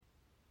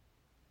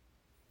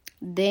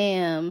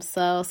Damn.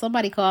 So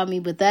somebody called me,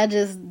 but that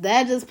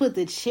just put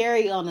the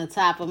cherry on the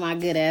top of my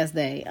good ass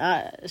day.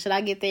 Should I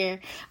get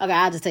there? Okay,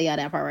 I'll just tell y'all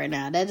that part right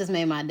now. That just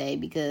made my day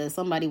because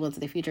somebody went to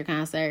the Future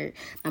concert.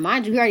 Now,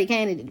 mind you,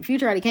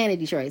 Future already came to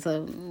Detroit,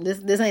 so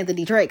this ain't the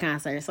Detroit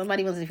concert.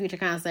 Somebody went to the Future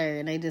concert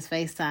and they just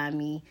FaceTime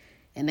me,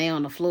 and they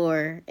on the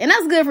floor, and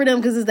that's good for them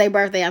because it's their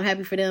birthday. I'm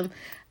happy for them.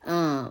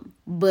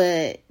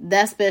 But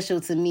that's special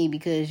to me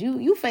because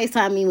you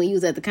FaceTime me when you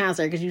was at the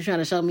concert because you was trying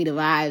to show me the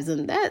vibes,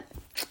 and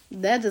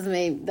that just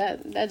made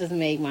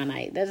my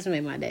night. That just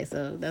made my day.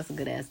 So that's a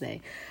good ass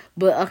day.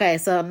 But okay,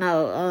 so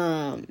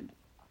no,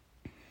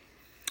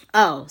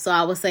 so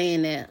I was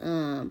saying that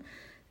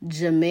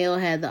Jamel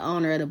had the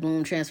owner of the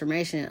Bloom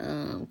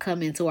Transformation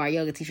come into our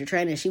yoga teacher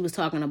training. She was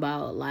talking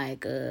about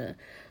like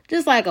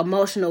just like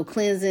emotional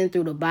cleansing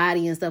through the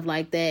body and stuff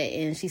like that.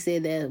 And she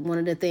said that one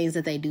of the things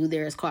that they do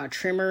there is called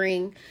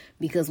tremoring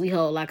because we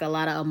hold like a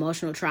lot of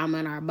emotional trauma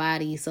in our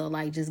body. So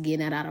like just getting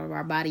that out of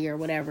our body or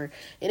whatever.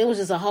 And it was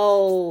just a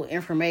whole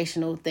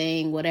informational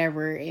thing,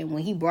 whatever. And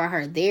when he brought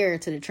her there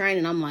to the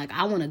training, I'm like,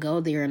 I want to go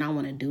there and I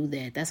want to do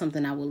that. That's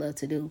something I would love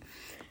to do.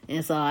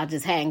 And so I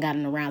just hadn't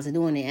gotten around to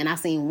doing it. And I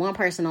seen one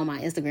person on my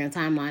Instagram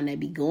timeline that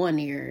be going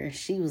there. And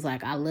she was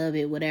like, I love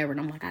it, whatever.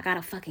 And I'm like, I got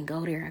to fucking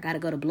go there. I got to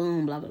go to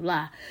Bloom, blah, blah,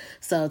 blah.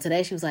 So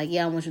today she was like,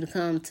 yeah, I want you to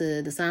come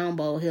to the sound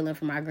bowl healing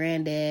for my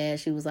granddad.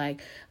 She was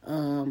like,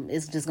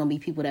 it's just going to be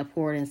people that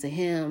poured into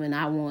him. And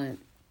I want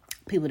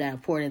people that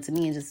have poured into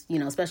me and just,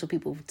 special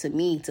people to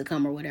me to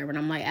come or whatever. And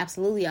I'm like,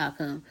 absolutely, I'll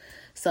come.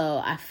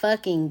 So I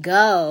fucking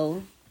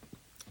go.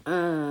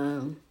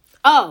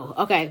 Oh,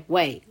 okay,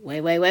 wait.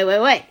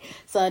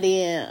 So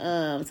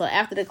then, so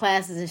after the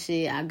classes and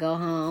shit, I go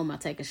home, I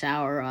take a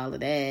shower, all of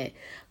that,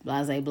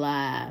 blah, blah,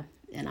 blah.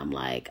 And I'm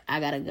like, I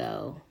gotta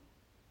go.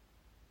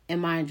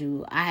 And mind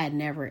you, I had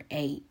never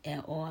ate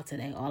at all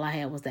today. All I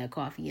had was that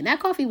coffee. And that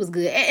coffee was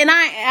good. And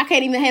I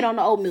can't even hate on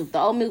the oat milk. The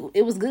oat milk,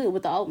 it was good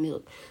with the oat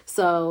milk.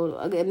 So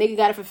a nigga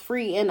got it for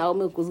free and the oat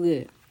milk was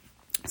good.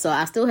 So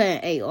I still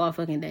hadn't ate all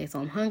fucking day. So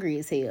I'm hungry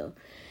as hell.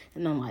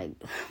 And I'm like,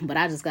 but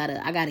I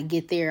gotta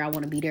get there. I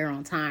want to be there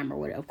on time or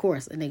whatever. Of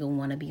course, a nigga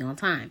want to be on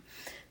time.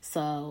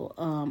 So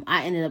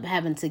I ended up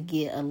having to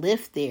get a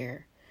lift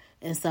there.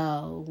 And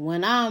so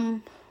when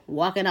I'm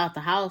walking out the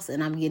house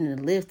and I'm getting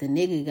the lift, the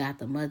nigga got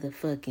the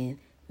motherfucking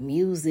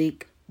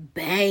music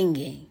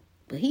banging.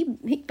 But he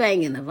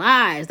banging the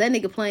vibes. That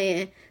nigga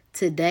playing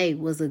Today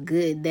Was a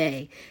Good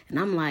Day. And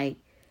I'm like,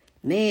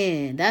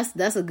 man,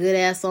 that's a good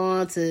ass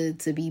song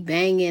to be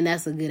banging.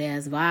 That's a good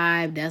ass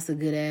vibe. That's a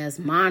good ass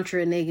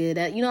mantra, nigga.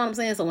 That, you know what I'm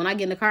saying? So when I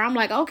get in the car, I'm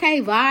like,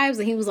 okay, vibes.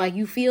 And he was like,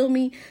 you feel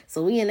me?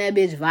 So we in that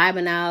bitch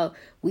vibing out.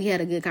 We had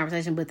a good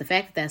conversation. But the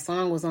fact that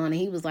song was on and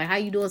he was like, how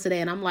you doing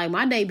today? And I'm like,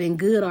 my day been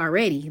good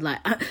already. Like,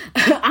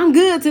 I'm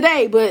good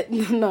today. But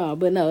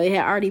no, it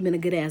had already been a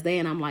good ass day.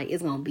 And I'm like,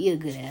 it's going to be a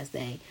good ass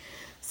day.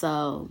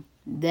 So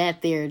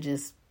that there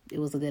it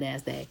was a good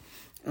ass day.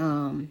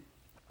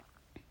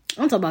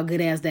 I'm talking about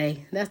good ass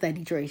day. That's that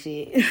Detroit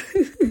shit.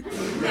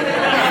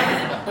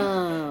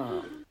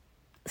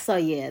 So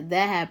yeah,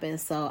 that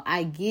happened. So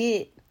I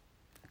get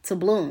to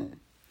Bloom.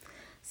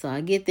 So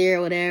I get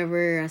there,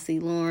 whatever. I see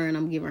Lauren.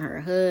 I'm giving her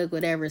a hug,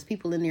 whatever. There's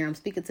people in there. I'm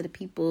speaking to the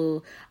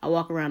people. I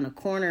walk around the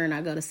corner and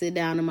I go to sit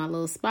down in my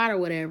little spot or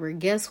whatever.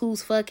 Guess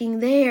who's fucking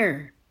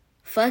there?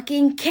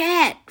 Fucking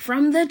Kat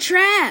from The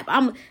Trap.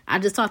 I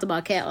just talked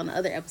about Kat on the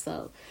other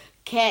episode.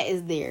 Kat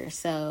is there.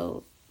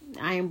 So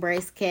I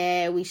embrace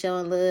Kat. We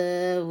showing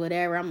love,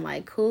 whatever. I'm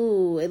like,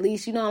 cool. At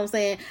least, you know what I'm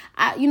saying?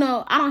 I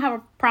don't have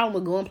a problem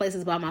with going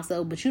places by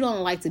myself, but you don't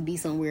like to be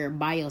somewhere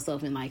by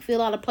yourself and like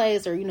feel out of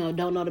place or,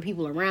 don't know the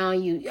people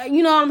around you.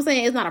 You know what I'm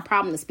saying? It's not a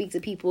problem to speak to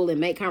people and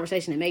make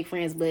conversation and make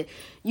friends, but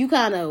you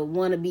kind of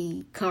want to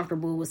be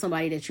comfortable with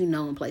somebody that you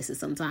know in places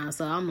sometimes.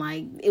 So I'm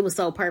like, it was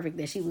so perfect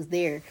that she was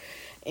there.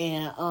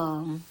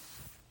 And,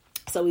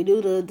 so we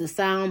do the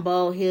sound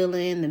bowl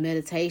healing, the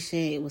meditation.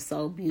 It was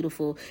so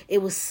beautiful.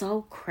 It was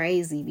so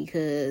crazy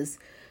because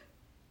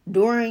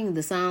during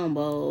the sound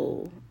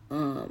bowl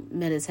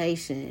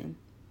meditation,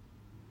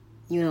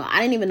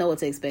 I didn't even know what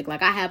to expect.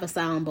 Like, I have a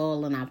sound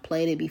bowl and I've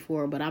played it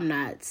before, but I'm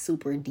not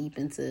super deep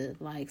into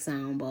like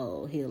sound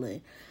bowl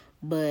healing.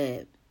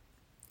 But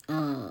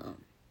and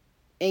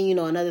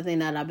another thing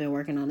that I've been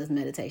working on is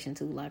meditation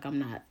too. Like, I'm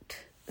not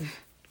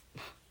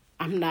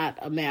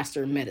a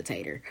master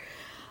meditator.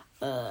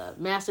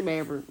 Master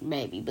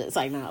maybe, but it's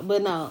like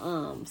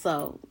no,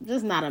 so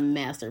just not a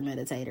master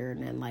meditator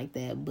and nothing like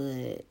that.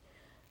 But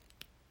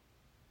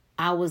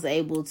I was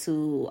able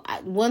to,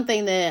 one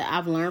thing that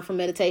I've learned from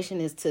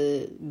meditation is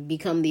to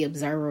become the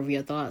observer of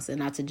your thoughts and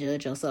not to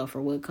judge yourself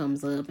for what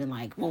comes up and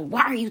like, well,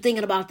 why are you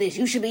thinking about this?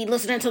 You should be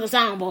listening to the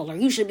sound bowl, or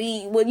you should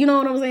be, well, you know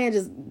what I'm saying?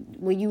 Just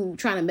when you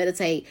trying to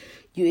meditate,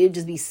 it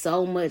just be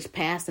so much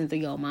passing through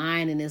your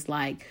mind, and it's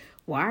like,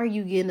 why are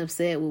you getting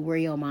upset with where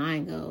your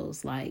mind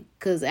goes? Like,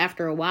 because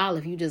after a while,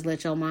 if you just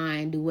let your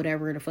mind do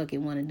whatever the fuck it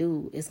want to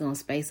do, it's going to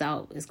space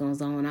out. It's going to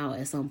zone out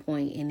at some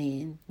point, and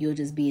then you'll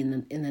just be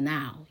in the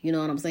now. You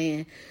know what I'm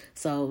saying?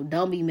 So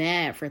don't be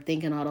mad for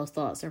thinking all those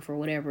thoughts or for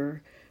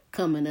whatever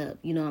coming up.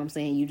 You know what I'm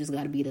saying? You just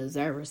got to be the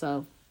observer.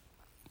 So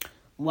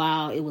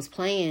while it was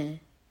playing,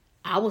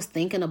 I was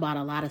thinking about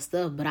a lot of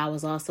stuff, but I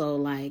was also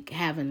like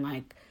having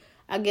like,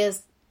 I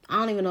guess, I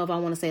don't even know if I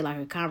want to say like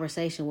a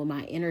conversation with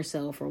my inner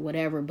self or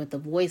whatever, but the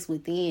voice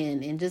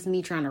within and just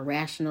me trying to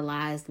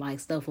rationalize like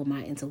stuff with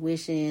my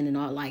intuition and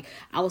all. Like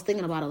I was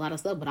thinking about a lot of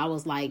stuff, but I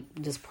was like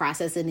just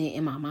processing it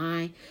in my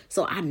mind.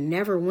 So I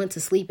never went to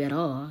sleep at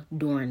all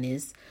during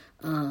this.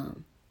 I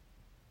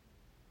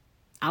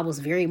was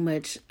very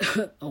much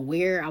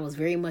aware. I was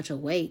very much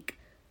awake.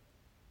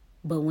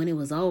 But when it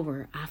was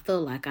over, I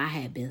felt like I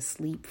had been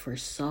asleep for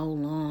so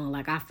long.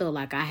 Like I felt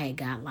like I had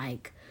got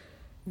like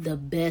the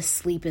best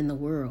sleep in the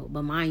world.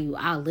 But mind you,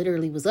 I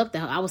literally was up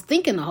there. I was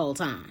thinking the whole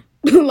time.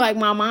 Like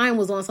my mind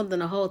was on something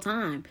the whole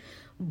time.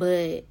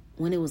 But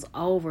when it was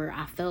over,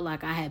 I felt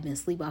like I had been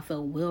asleep. I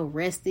felt well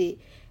rested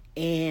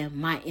and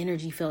my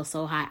energy felt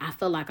so high. I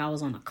felt like I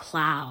was on a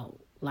cloud.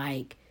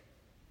 Like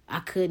I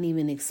couldn't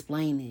even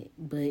explain it,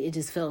 but it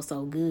just felt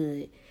so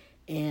good.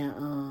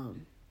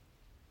 And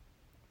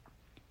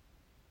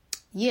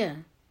yeah.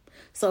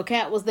 So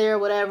Kat was there,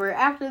 whatever.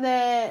 After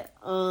that,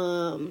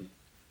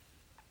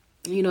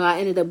 you know, I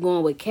ended up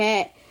going with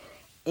Kat.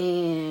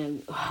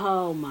 And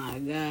oh my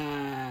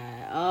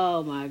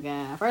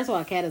God. First of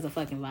all, Kat is a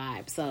fucking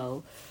vibe.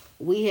 So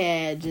we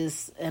had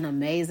just an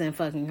amazing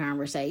fucking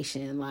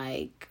conversation.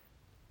 Like,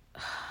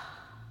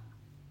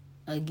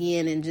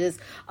 again, and just,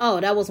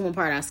 that was one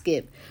part I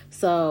skipped.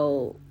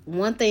 So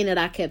one thing that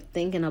I kept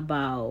thinking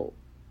about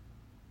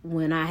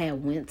when I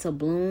had went to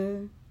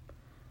Bloom,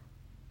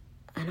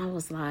 and I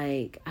was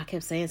like, I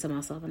kept saying to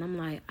myself, and I'm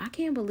like, I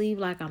can't believe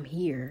like I'm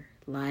here.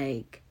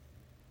 Like,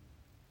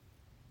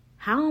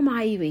 how am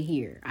I even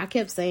here? I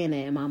kept saying that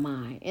in my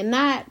mind. And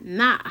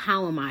not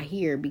how am I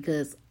here,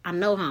 because I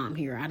know how I'm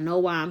here. I know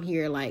why I'm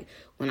here. Like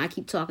when I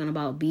keep talking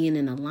about being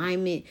in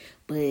alignment,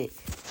 but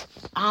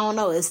I don't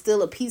know, it's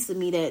still a piece of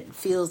me that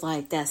feels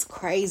like that's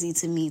crazy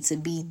to me to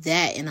be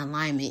that in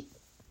alignment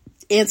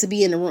and to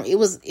be in the room. It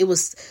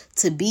was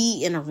to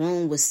be in a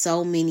room with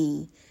so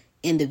many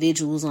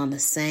individuals on the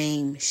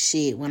same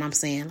shit. When I'm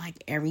saying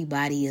like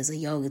everybody is a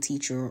yoga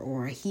teacher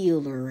or a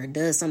healer or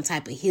does some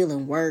type of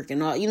healing work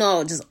and all, you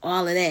know, just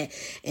all of that.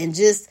 And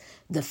just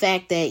the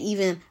fact that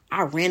even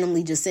I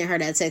randomly just sent her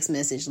that text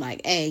message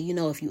like, hey, you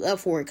know, if you up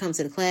for it, come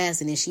to the class.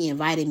 And then she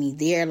invited me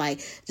there. Like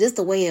just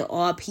the way it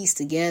all pieced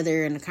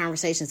together and the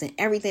conversations and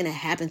everything that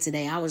happened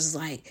today, I was just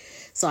like,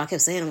 so I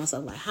kept saying to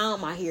myself, like, how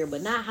am I here?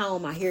 But not how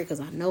am I here? Because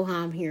I know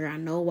how I'm here. I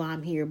know why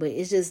I'm here. But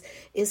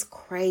it's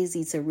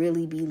crazy to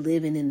really be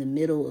living in the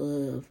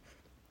middle of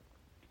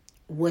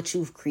what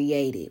you've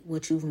created,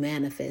 what you've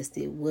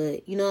manifested,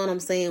 what, you know what I'm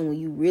saying? When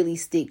you really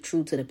stick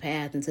true to the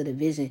path and to the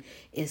vision,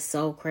 it's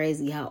so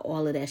crazy how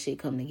all of that shit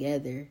come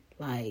together.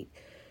 Like,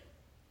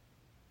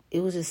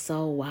 it was just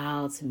so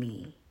wild to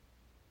me.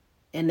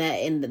 And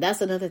that's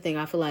another thing.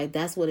 I feel like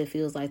that's what it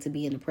feels like to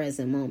be in the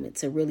present moment,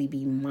 to really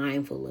be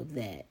mindful of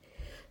that.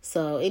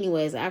 So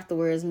anyways,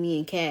 afterwards, me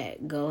and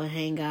Kat go and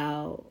hang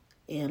out.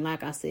 And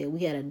like I said,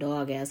 we had a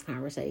dog-ass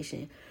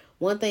conversation.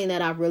 One thing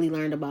that I've really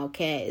learned about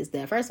Kat is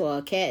that, first of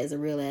all, Kat is a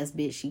real-ass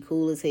bitch. She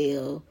cool as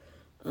hell,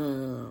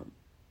 and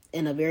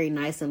a very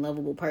nice and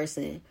lovable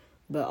person.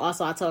 But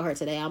also, I told her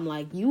today, I'm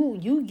like,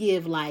 you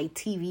give, like,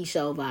 TV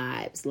show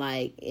vibes.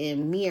 Like,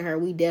 and me and her,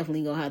 we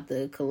definitely gonna have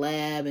to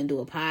collab and do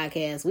a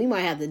podcast. We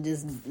might have to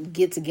just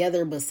get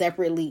together, but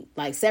separately,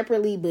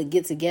 but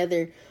get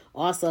together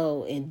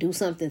also and do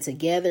something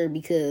together,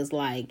 because,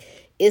 like,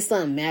 it's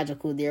something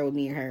magical there with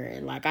me and her.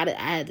 And, like, I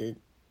had to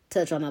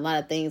touch on a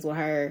lot of things with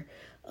her,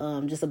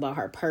 just about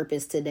her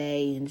purpose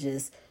today and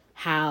just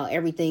how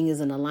everything is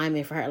in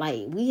alignment for her.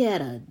 Like, we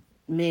had a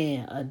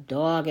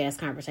dog ass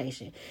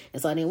conversation. And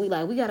so then we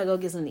gotta go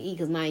get something to eat,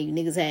 because mind you,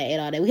 niggas had ate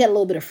all day. We had a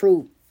little bit of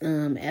fruit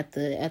at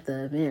the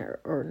event,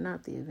 or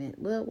not the event,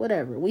 well,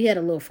 whatever. We had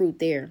a little fruit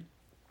there,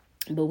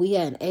 but we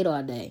hadn't ate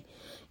all day.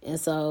 And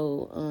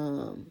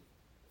so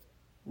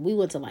we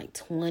went to like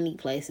 20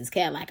 places.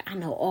 Kat, like, I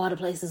know all the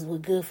places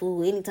with good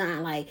food.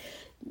 Anytime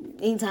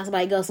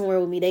somebody goes somewhere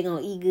with me, they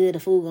gonna eat good, the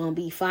food gonna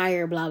be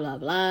fire, blah, blah,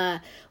 blah.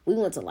 We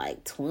went to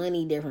like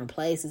 20 different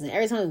places, and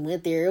every time we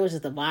went there, it was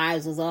just the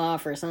vibes was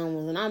off or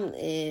something.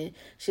 And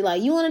she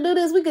like, you want to do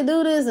this? We could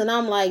do this. And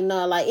I'm like,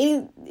 no. Like,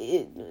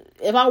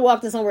 if I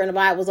walked in somewhere and the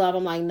vibe was off,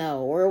 I'm like, no.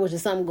 Or it was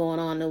just something going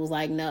on, and it was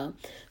like, no.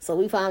 So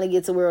we finally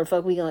get to where the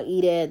fuck we gonna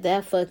eat at.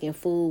 That fucking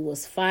food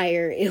was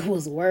fire. It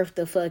was worth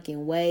the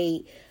fucking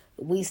wait.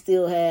 We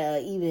still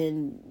had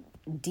even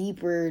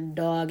deeper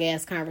dog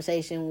ass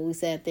conversation when we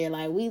sat there.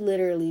 Like, we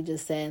literally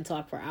just sat and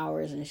talked for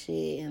hours and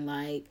shit, and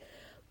like,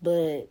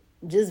 but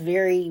just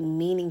very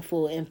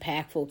meaningful,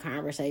 impactful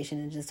conversation,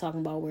 and just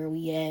talking about where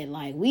we at.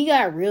 Like, we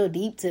got real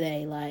deep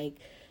today, like,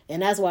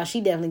 and that's why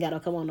she definitely got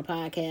to come on the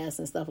podcast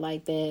and stuff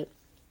like that.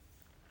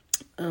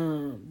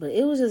 But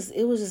it was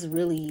just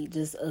really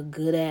just a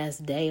good ass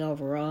day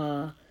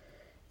overall.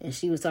 And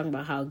she was talking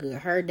about how good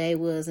her day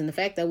was, and the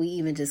fact that we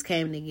even just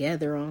came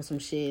together on some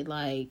shit,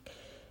 like,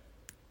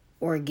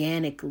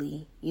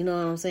 organically. You know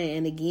what I'm saying?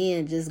 And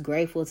again, just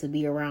grateful to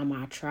be around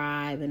my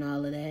tribe and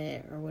all of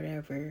that or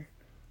whatever.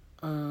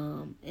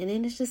 And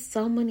then there's just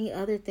so many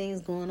other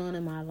things going on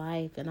in my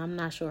life, and I'm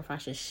not sure if I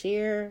should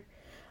share.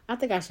 I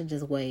think I should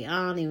just wait.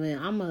 I'm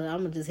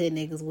gonna just hit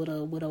niggas with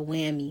a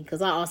whammy,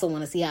 because I also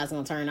want to see how it's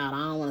gonna turn out. I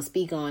don't want to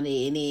speak on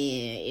it and then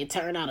it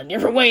turn out a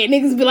different way and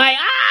niggas be like,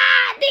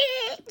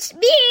 bitch.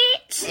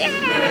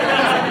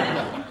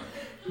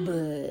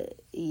 But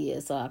yeah,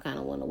 so I kind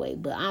of want to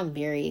wait. But I'm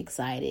very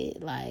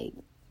excited. Like,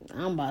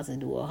 I'm about to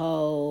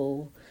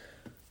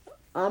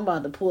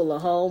pull a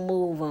whole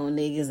move on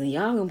niggas, and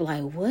y'all gonna be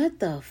like, what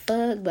the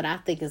fuck? But I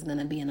think it's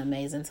gonna be an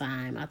amazing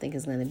time. I think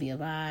it's gonna be a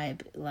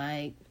vibe.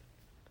 Like,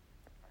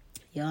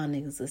 y'all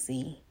niggas will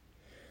see.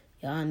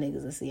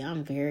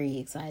 I'm very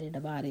excited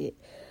about it.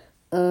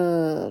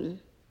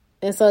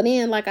 And so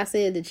then, like I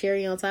said, the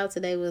cherry on top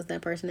today was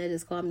that person that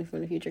just called me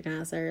from the Future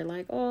concert.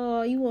 Like,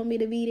 oh, you want me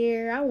to be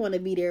there? I want to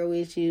be there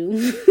with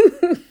you.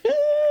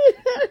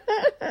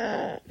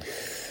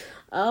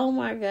 Oh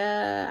my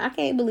God. I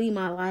can't believe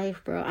my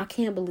life, bro. I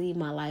can't believe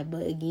my life.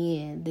 But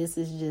again, this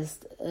is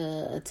just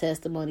a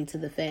testimony to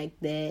the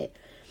fact that,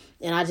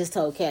 and I just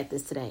told Kat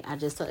this today.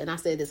 And I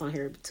said this on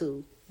here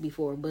too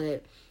before,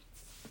 but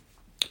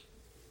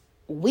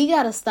we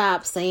got to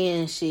stop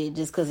saying shit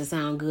just because it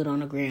sounds good on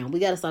the ground. We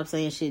got to stop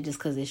saying shit just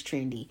because it's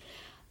trendy.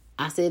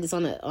 I said this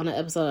on the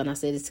episode, and I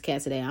said this to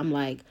Kat today. I'm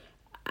like,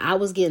 I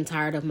was getting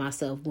tired of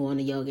myself going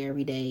to yoga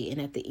every day,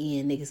 and at the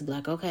end, niggas be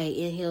like, okay,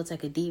 inhale,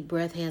 take a deep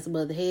breath, hands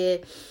above the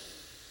head.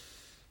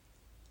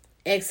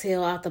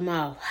 Exhale out the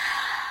mouth.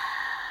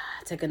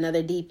 Take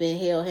another deep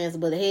inhale, hands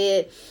above the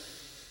head.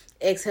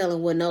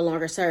 Exhaling what no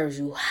longer serves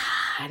you.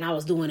 And I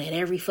was doing it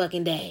every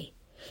fucking day.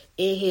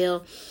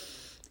 Inhale.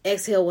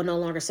 Exhale what no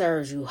longer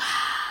serves you.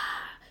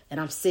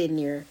 And I'm sitting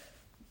there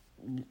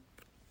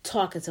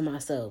talking to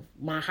myself,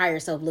 my higher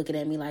self looking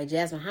at me like,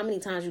 Jasmine, how many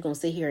times you gonna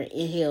sit here and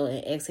inhale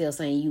and exhale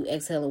saying you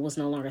exhaling what's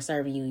no longer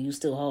serving you and you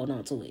still hold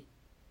on to it?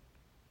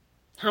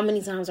 How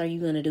many times are you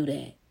gonna do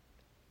that?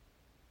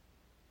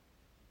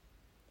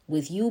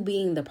 With you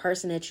being the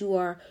person that you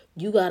are,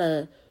 you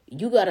gotta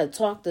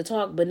talk the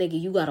talk, but nigga,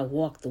 you gotta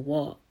walk the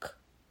walk.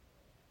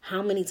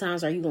 How many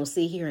times are you gonna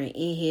sit here and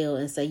inhale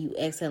and say you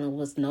exhaling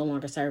what's no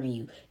longer serving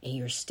you and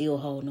you're still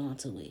holding on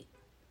to it?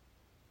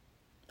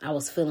 I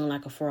was feeling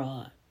like a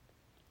fraud.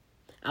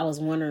 I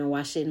was wondering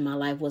why shit in my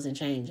life wasn't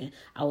changing.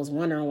 I was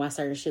wondering why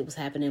certain shit was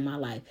happening in my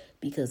life,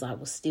 because I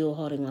was still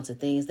holding on to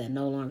things that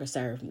no longer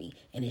served me,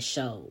 and it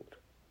showed.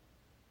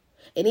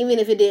 And even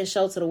if it didn't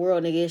show to the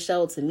world, nigga, it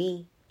showed to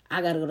me.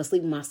 I gotta go to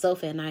sleep with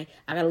myself at night.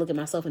 I gotta look at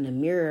myself in the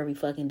mirror every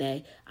fucking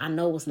day. I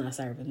know what's not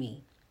serving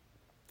me.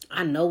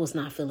 I know what's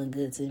not feeling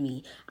good to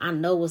me. I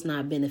know what's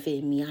not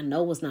benefiting me. I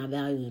know what's not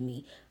valuing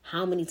me.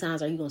 How many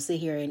times are you gonna sit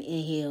here and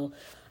inhale,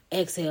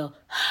 exhale,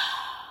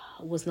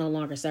 what's no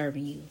longer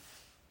serving you?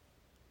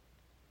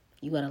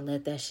 You gotta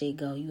let that shit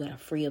go. You gotta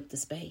free up the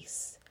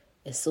space.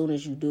 As soon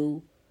as you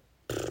do,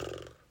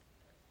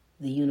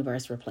 the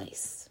universe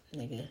replace,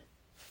 nigga.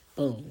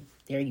 Boom.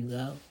 There you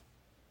go.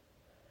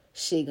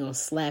 Shit gonna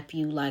slap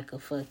you like a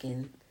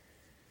fucking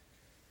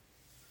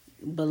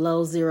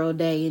below zero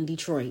day in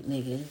Detroit,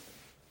 nigga.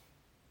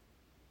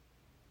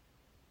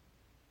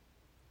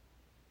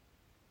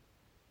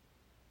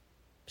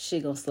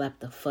 Shit gonna slap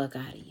the fuck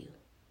out of you.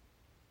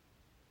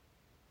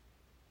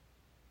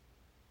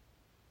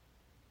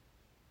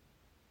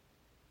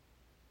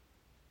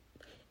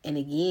 And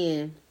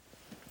again,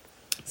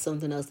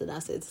 something else that I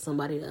said to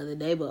somebody the other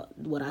day, but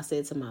what I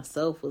said to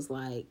myself was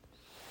like,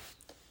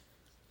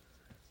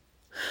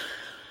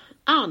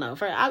 I don't know.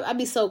 I'd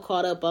be so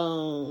caught up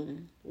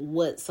on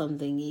what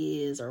something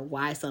is or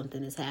why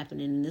something is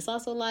happening. And it's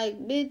also like,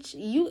 bitch,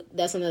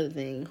 that's another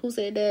thing. Who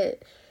said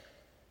that?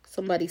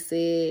 Somebody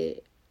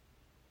said,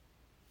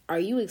 are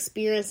you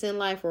experiencing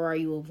life or are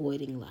you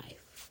avoiding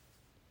life?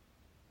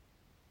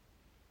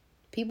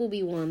 People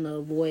be wanting to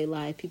avoid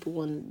life. People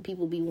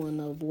be wanting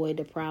to avoid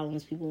the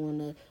problems. People want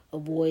to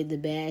avoid the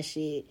bad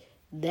shit.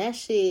 That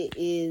shit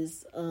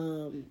is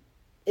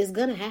it's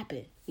gonna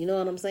happen. You know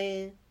what I'm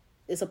saying?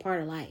 It's a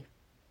part of life.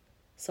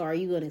 So are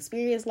you gonna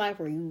experience life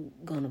or are you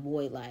gonna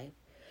avoid life?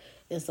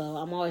 And so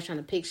I'm always trying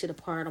to pick shit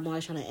apart. I'm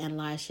always trying to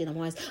analyze shit. I'm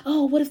always,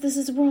 oh, what if this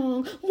is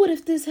wrong? What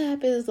if this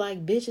happens?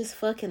 Like, bitch, it's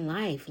fucking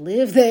life.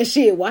 Live that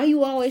shit. Why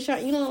you always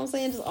trying, you know what I'm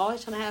saying? Just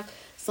always trying to have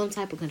some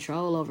type of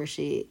control over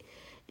shit.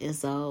 And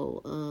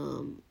so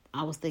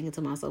I was thinking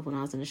to myself when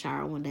I was in the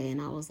shower one day,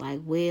 and I was like,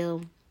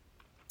 well,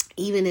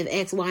 even if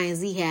X, Y, and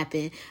Z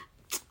happened,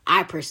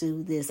 I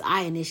pursued this.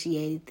 I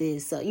initiated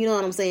this. So, you know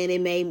what I'm saying?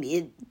 It made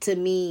it, to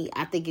me,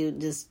 I think it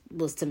just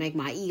was to make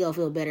my ego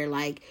feel better.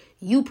 Like,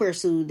 you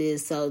pursued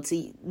this, so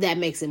that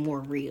makes it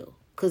more real.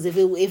 Because if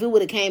it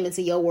would have came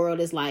into your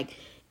world, it's like,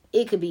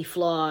 it could be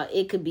flawed.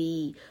 It could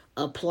be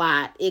a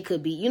plot. It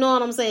could be, you know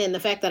what I'm saying? The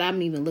fact that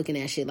I'm even looking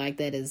at shit like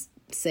that is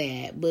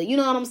sad. But you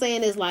know what I'm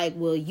saying? It's like,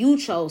 well, you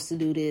chose to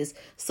do this,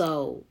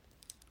 so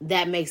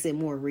that makes it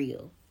more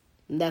real.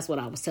 And that's what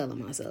I was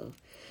telling myself.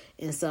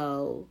 And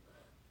so,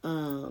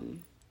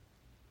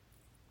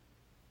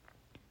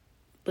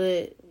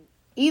 but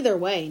either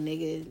way,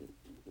 nigga,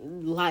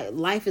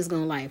 life is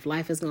gonna life.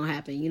 Life is gonna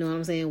happen. You know what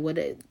I'm saying?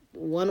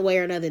 One way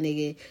or another,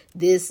 nigga,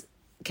 this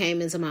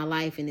came into my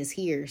life and is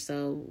here.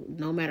 So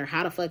no matter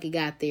how the fuck it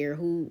got there,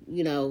 who,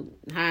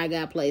 how I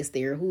got placed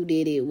there, who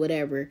did it,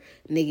 whatever,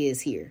 nigga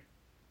is here.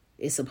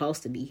 It's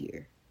supposed to be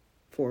here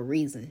for a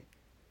reason.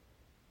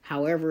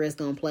 However it's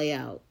gonna play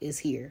out, it's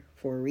here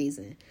for a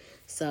reason.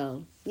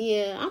 So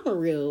yeah, I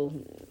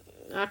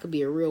could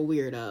be a real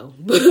weirdo,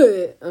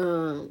 but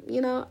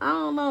I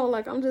don't know.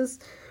 Like, I'm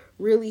just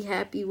really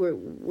happy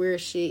where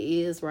shit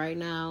is right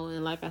now,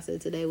 and like I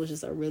said, today was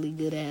just a really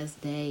good ass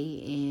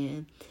day,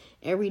 and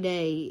every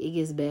day it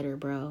gets better,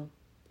 bro.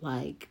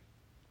 Like,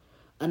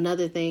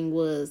 another thing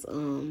was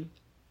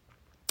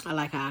I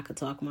like how I could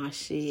talk my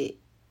shit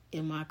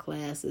in my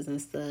classes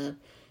and stuff,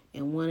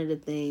 and one of the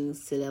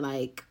things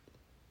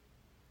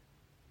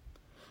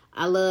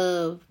I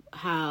love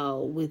how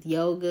with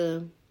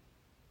yoga,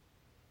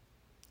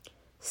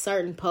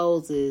 certain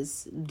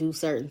poses do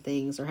certain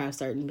things or have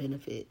certain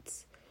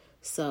benefits.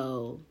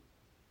 So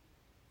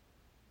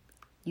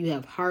you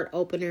have heart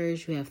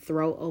openers, you have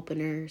throat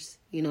openers,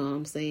 you know what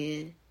I'm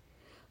saying?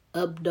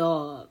 Up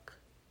dog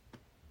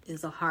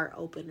is a heart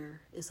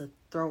opener, it's a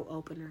throat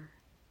opener.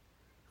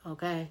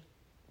 Okay?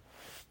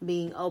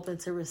 Being open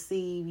to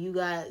receive, you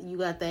got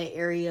that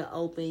area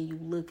open, you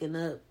looking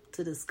up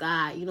to the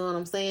sky, you know what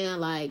I'm saying?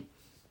 Like,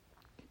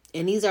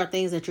 and these are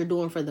things that you're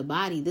doing for the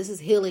body. This is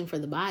healing for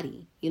the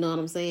body. You know what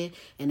I'm saying?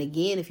 And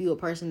again, if you're a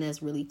person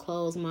that's really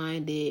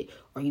closed-minded,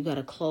 or you got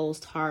a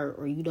closed heart,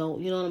 or you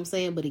don't, you know what I'm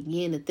saying? But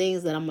again, the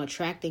things that I'm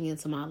attracting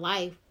into my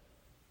life,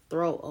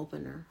 throat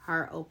opener,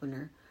 heart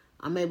opener.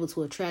 I'm able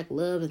to attract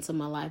love into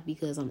my life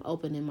because I'm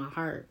open in my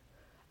heart.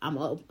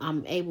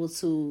 I'm able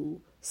to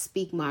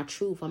speak my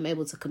truth. I'm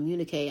able to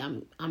communicate.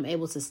 I'm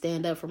able to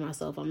stand up for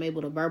myself. I'm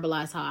able to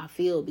verbalize how I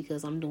feel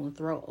because I'm doing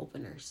throat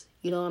openers.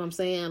 You know what I'm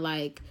saying?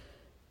 Like,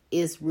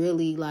 it's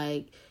really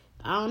like,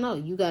 I don't know,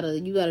 you gotta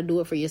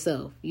do it for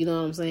yourself. You know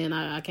what I'm saying?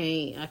 I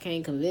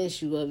can't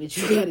convince you of it.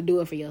 You gotta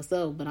do it for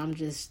yourself. But I'm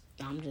just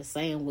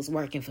saying what's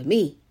working for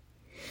me.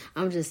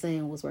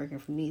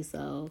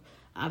 So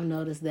I've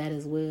noticed that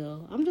as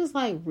well. I'm just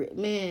like,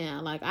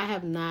 man, like, I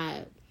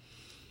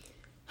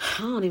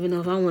don't even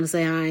know if I want to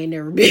say I ain't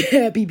never been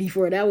happy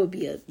before. That's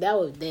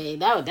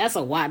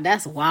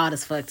wild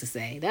as fuck to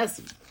say.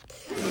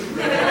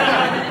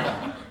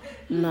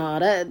 No,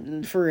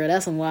 that, for real,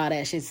 that's some wild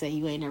ass shit to say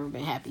you ain't never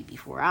been happy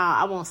before.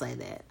 I won't say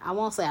that. I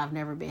won't say I've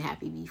never been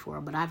happy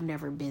before, but I've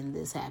never been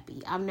this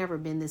happy. I've never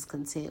been this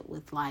content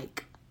with,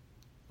 like,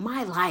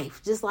 my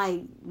life, just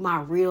like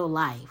my real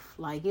life.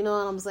 Like, you know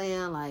what I'm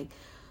saying? Like,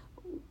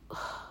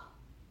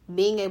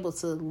 being able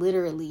to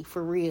literally,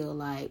 for real,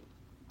 like,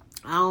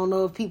 I don't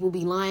know if people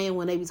be lying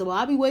when they be talking,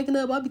 I be waking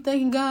up, I be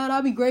thanking God,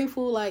 I be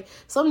grateful. Like,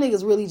 some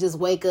niggas really just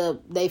wake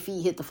up, they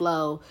feet hit the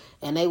floor,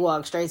 and they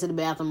walk straight to the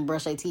bathroom and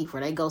brush their teeth,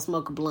 or they go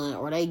smoke a blunt,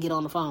 or they get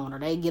on the phone, or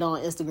they get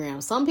on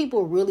Instagram. Some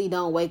people really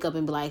don't wake up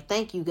and be like,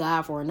 thank you,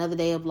 God, for another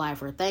day of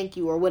life, or thank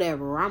you, or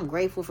whatever, or I'm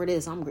grateful for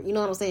this. You know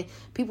what I'm saying?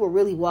 People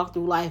really walk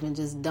through life and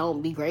just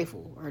don't be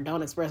grateful, or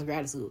don't express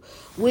gratitude,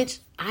 which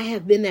I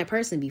have been that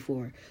person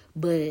before.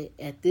 But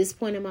at this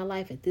point in my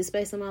life, at this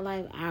space in my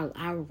life,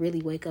 I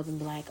really wake up and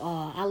be like,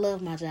 oh, I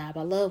love my job.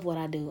 I love what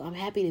I do. I'm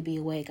happy to be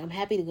awake. I'm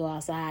happy to go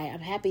outside.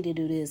 I'm happy to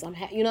do this.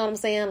 You know what I'm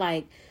saying?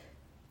 Like,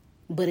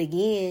 but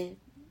again,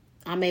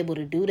 I'm able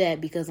to do that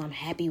because I'm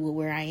happy with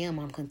where I am.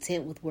 I'm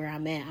content with where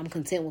I'm at. I'm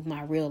content with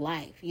my real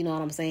life. You know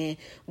what I'm saying?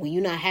 When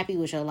you're not happy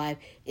with your life,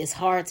 it's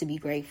hard to be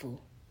grateful.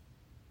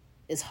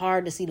 It's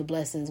hard to see the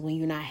blessings when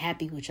you're not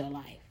happy with your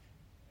life.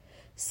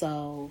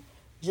 So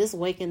just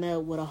waking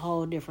up with a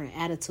whole different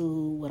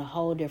attitude, with a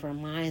whole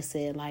different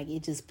mindset, like,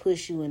 it just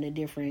puts you in a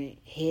different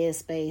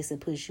headspace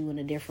and puts you in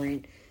a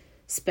different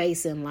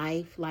space in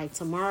life. Like,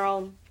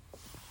 tomorrow,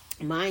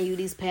 mind you,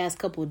 these past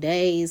couple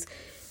days,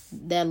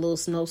 that little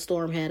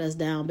snowstorm had us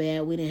down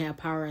bad. We didn't have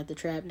power at the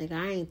trap. Nigga,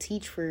 I ain't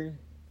teach for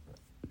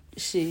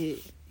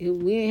shit. We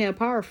didn't have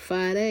power for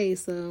 5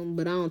 days,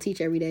 but I don't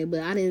teach every day.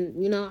 But I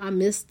didn't, I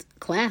missed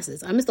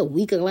classes. I missed a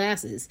week of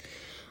classes.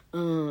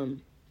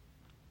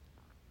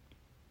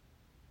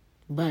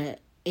 But,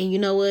 and you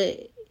know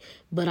what?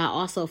 But I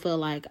also felt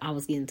like I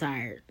was getting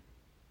tired.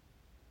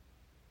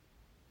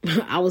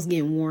 I was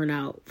getting worn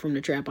out from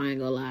the trap, I ain't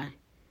gonna lie.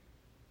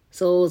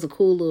 So it was a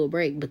cool little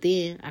break. But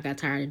then I got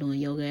tired of doing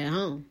yoga at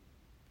home.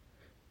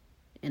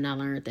 And I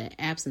learned that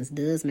absence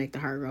does make the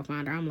heart grow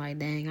fonder. I'm like,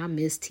 dang, I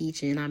miss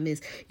teaching. You know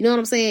what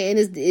I'm saying?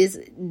 And it's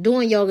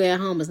doing yoga at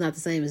home is not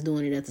the same as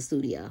doing it at the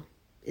studio.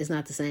 It's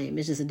not the same.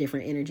 It's just a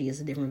different energy. It's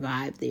a different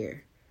vibe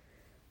there.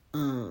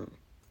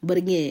 But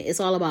again,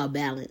 it's all about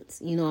balance.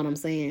 You know what I'm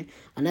saying?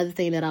 Another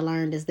thing that I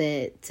learned is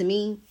that, to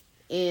me,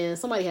 and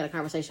somebody had a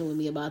conversation with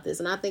me about this,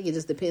 and I think it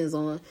just depends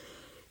on,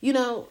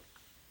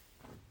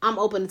 I'm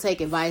open to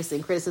take advice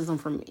and criticism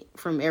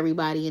from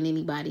everybody and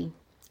anybody.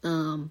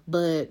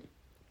 But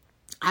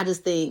I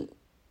just think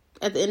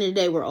at the end of the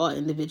day, we're all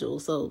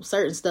individuals. So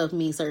certain stuff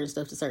means certain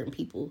stuff to certain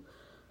people.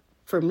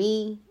 For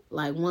me,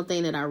 like, one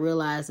thing that I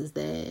realize is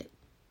that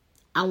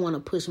I want to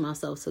push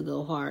myself to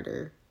go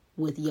harder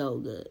with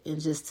yoga, and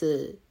just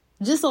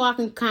so I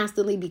can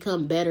constantly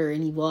become better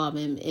and evolve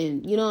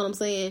and you know what I'm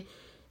saying?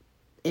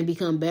 And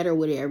become better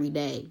with it every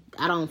day.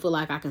 I don't feel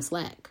like I can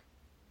slack.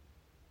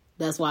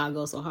 That's why I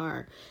go so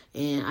hard.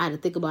 And I had to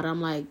think about it.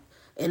 I'm like,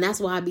 and that's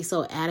why I be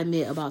so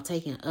adamant about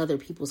taking other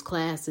people's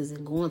classes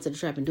and going to the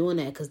trap and doing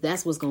that, because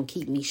that's what's going to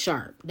keep me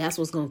sharp. That's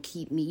what's going to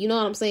keep me, you know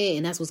what I'm saying?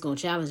 And that's what's going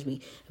to challenge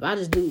me. If I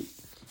just do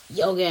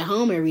yoga at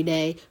home every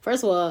day,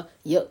 first of all,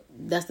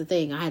 that's the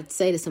thing. I had to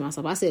say this to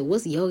myself. I said,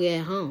 what's yoga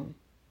at home?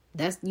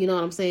 That's, you know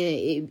what I'm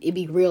saying? It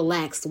be real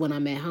laxed when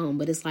I'm at home.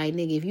 But it's like,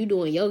 nigga, if you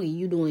doing yoga,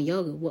 you doing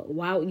yoga.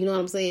 Why, you know what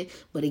I'm saying?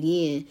 But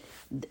again,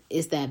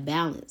 it's that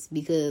balance,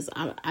 because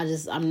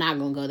I'm not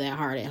going to go that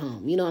hard at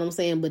home. You know what I'm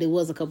saying? But it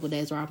was a couple of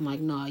days where I'm like,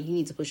 no, you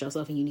need to push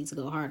yourself and you need to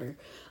go harder.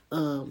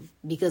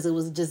 Because it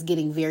was just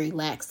getting very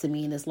lax to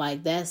me. And it's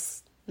like,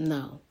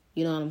 no.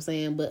 You know what I'm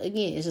saying? But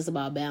again, it's just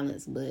about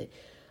balance. But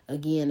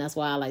again, that's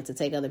why I like to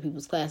take other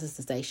people's classes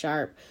to stay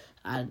sharp.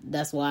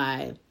 That's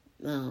why...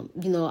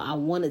 I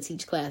want to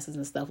teach classes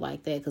and stuff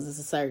like that, because it's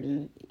a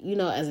certain,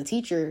 as a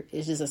teacher,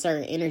 it's just a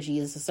certain energy,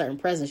 it's a certain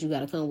presence you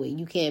got to come with.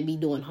 You can't be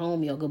doing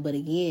home yoga. But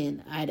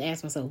again, I had to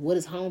ask myself, what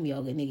is home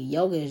yoga? Nigga,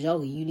 yoga is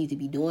yoga. You need to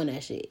be doing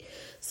that shit.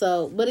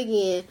 So, but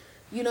again,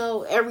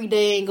 every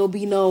day ain't gonna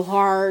be no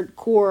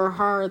hardcore,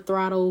 hard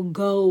throttle,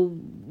 go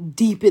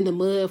deep in the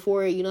mud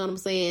for it. You know what I'm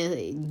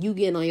saying? You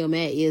getting on your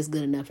mat is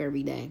good enough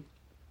every day.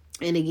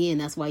 And again,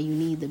 that's why you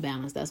need the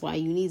balance. That's why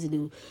you need to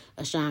do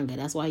Ashtanga.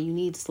 That's why you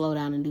need to slow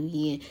down and do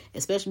Yin,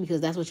 especially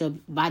because that's what your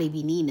body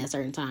be needing at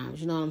certain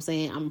times. You know what I'm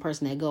saying? I'm a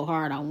person that go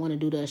hard. I want to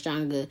do the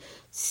Ashtanga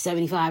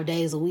 75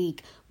 days a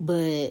week,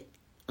 but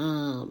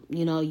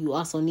you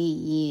also need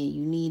Yin.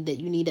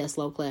 You need that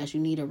slow class.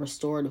 You need a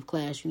restorative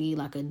class. You need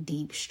like a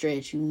deep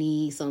stretch. You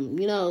need some,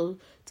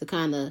 to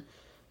kind of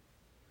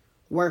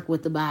work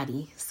with the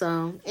body. So,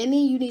 and then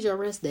you need your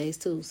rest days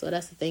too. So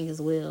that's the thing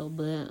as well.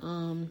 But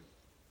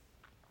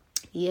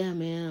yeah,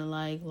 man,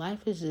 like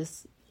life be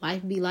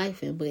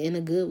lifing, but in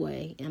a good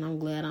way. And I'm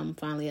glad I'm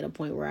finally at a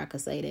point where I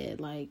could say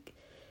that, like,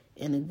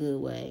 in a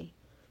good way.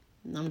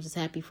 And I'm just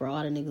happy for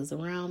all the niggas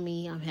around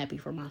me. I'm happy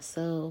for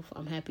myself.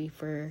 I'm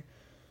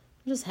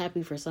just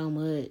happy for so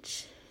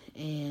much.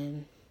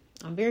 And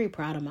I'm very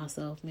proud of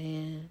myself,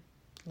 man.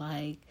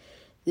 Like,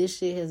 this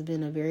shit has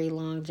been a very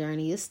long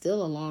journey. It's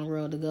still a long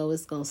road to go.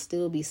 It's going to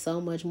still be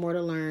so much more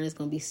to learn. It's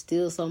going to be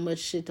still so much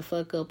shit to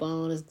fuck up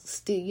on. It's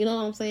still, you know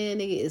what I'm saying,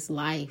 nigga? It's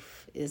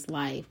life. It's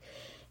life.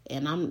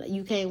 And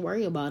you can't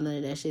worry about none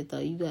of that shit, though.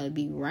 You got to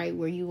be right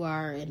where you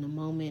are in the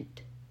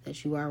moment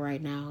that you are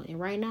right now. And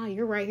right now,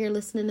 you're right here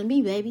listening to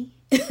me, baby.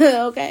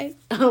 Okay?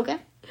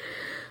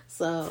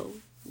 So,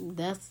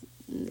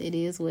 it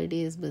is what it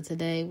is. But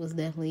today was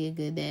definitely a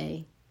good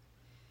day.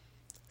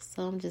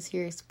 So I'm just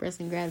here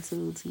expressing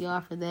gratitude to y'all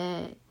for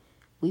that.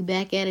 We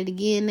back at it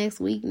again next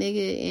week,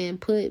 nigga,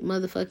 and put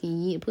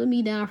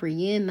me down for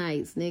yin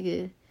nights,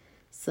 nigga.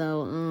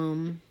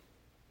 So,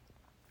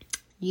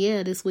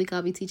 yeah, this week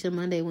I'll be teaching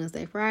Monday,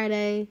 Wednesday,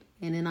 Friday,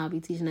 and then I'll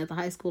be teaching at the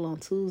high school on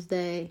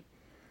Tuesday.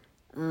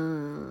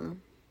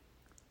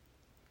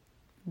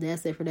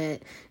 That's it for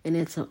that. And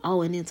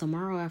then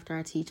tomorrow after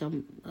I teach,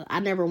 I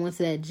never went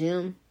to that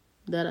gym.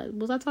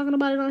 Was I talking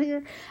about it on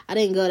here? I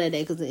didn't go that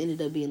day because it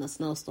ended up being a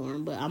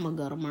snowstorm, but I'm gonna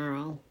go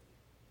tomorrow.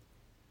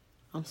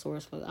 I'm sore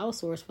as fuck. I was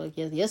sore as fuck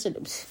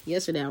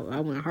yesterday.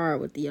 I went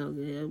hard with the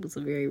yoga. It was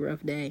a very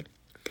rough day,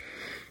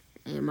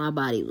 and my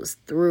body was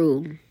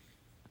through.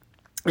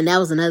 And that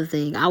was another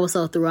thing. I was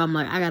so through. I'm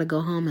like, I gotta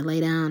go home and lay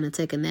down and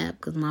take a nap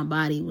because my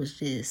body was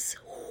just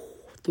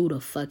through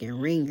the fucking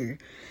ringer.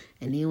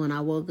 And then when I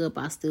woke up,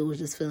 I still was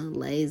just feeling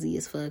lazy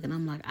as fuck. And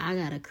I'm like, I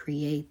got to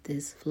create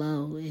this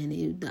flow.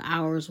 And the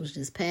hours was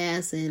just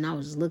passing. I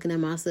was just looking at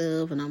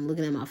myself and I'm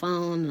looking at my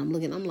phone. And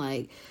I'm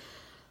like,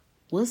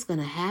 what's going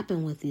to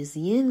happen with this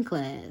yin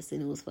class?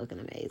 And it was fucking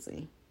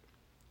amazing.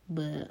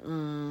 But,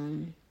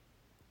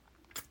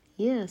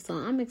 yeah, so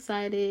I'm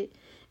excited.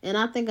 And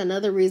I think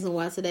another reason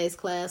why today's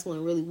class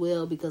went really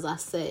well, because I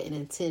set an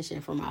intention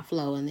for my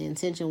flow. And the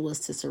intention was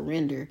to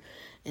surrender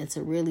and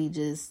to really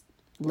just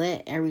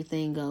let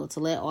everything go, to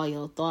let all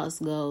your thoughts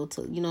go,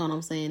 to, you know what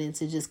I'm saying, and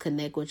to just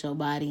connect with your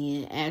body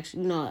and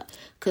actually,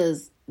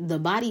 because the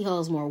body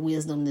holds more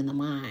wisdom than the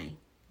mind,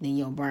 than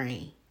your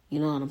brain. You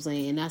know what I'm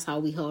saying? And that's how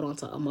we hold on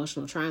to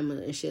emotional trauma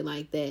and shit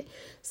like that.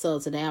 So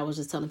today I was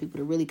just telling people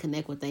to really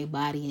connect with their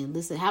body and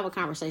listen, have a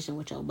conversation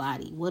with your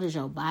body. What does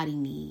your body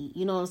need?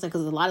 You know what I'm saying?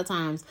 Because a lot of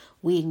times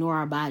we ignore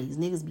our bodies.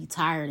 Niggas be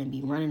tired and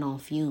be running on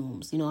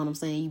fumes. You know what I'm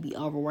saying? You be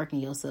overworking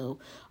yourself,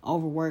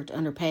 overworked,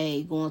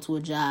 underpaid, going to a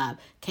job,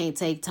 can't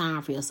take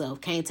time for yourself,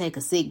 can't take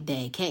a sick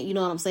day, can't, you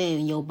know what I'm saying?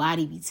 And your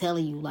body be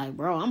telling you like,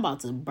 bro, I'm about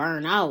to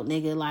burn out,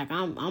 nigga. Like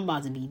I'm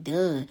about to be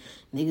done.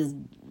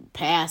 Niggas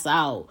pass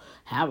out,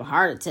 have a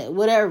heart attack,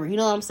 whatever, you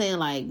know what I'm saying?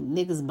 Like,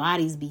 niggas'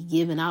 bodies be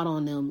giving out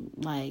on them,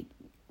 like,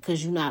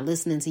 because you're not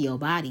listening to your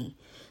body.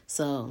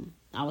 So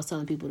I was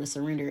telling people to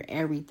surrender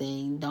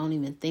everything. Don't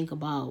even think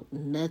about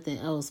nothing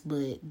else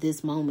but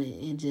this moment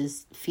and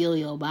just feel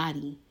your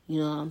body, you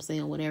know what I'm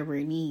saying? Whatever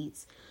it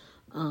needs.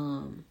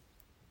 And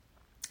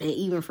And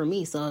even for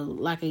me, so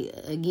like,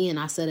 again,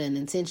 I set an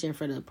intention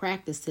for the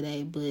practice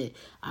today, but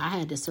I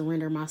had to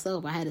surrender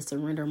myself. I had to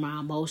surrender my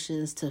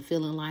emotions to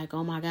feeling like,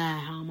 oh my God,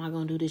 how am I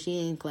going to do this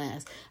yin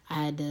class?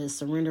 I had to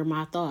surrender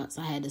my thoughts.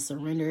 I had to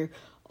surrender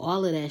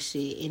all of that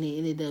shit. And it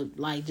ended up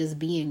like just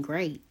being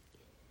great.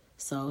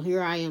 So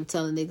here I am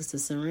telling niggas to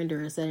surrender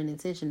and set an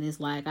intention.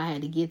 It's like I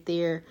had to get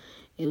there.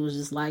 It was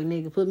just like,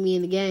 nigga, put me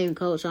in the game,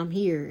 coach. I'm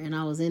here. And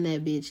I was in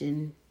that bitch,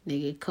 and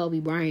nigga, Kobe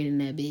Bryant in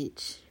that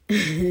bitch.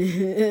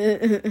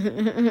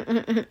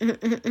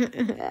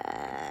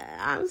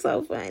 I'm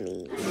so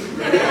funny.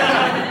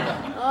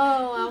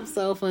 Oh, I'm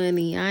so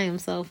funny. I am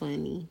so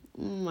funny.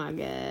 Oh my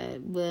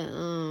God. But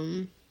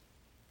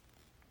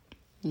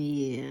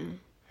yeah.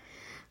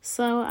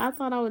 So I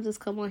thought I would just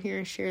come on here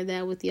and share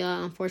that with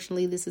y'all.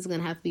 Unfortunately, this is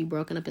gonna have to be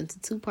broken up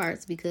into 2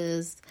 parts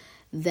because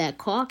that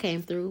call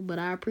came through, but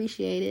I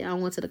appreciate it. I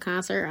went to the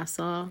concert. I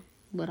saw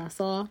what I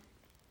saw.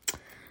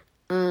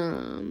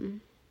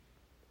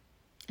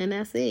 And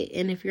that's it.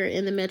 And if you're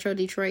in the Metro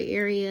Detroit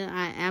area,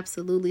 I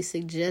absolutely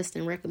suggest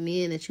and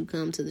recommend that you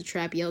come to the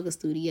Trap Yoga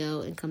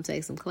Studio and come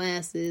take some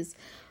classes.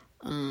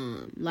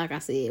 Like I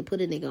said,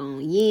 put a nigga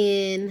on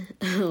yin.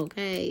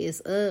 Okay,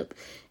 it's up.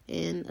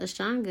 And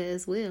Ashtanga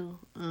as well.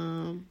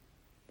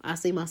 I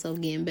see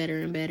myself getting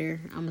better and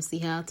better. I'm going to see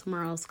how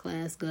tomorrow's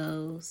class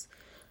goes.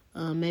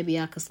 Maybe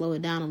I could slow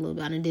it down a little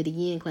bit. I done did a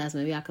yin class.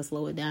 Maybe I could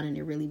slow it down and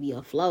it really be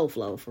a flow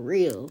for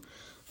real.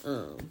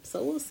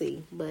 So we'll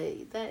see.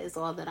 But that is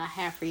all that I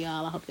have for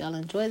y'all. I hope y'all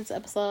enjoyed this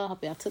episode. I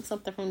hope y'all took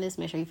something from this.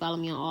 Make sure you follow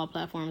me on all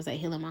platforms at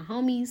Healing My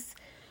Homies,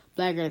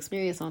 Black Girl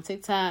Experience on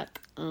TikTok.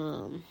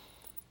 And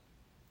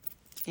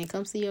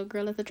come see your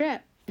girl at the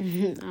Trap.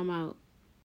 I'm out.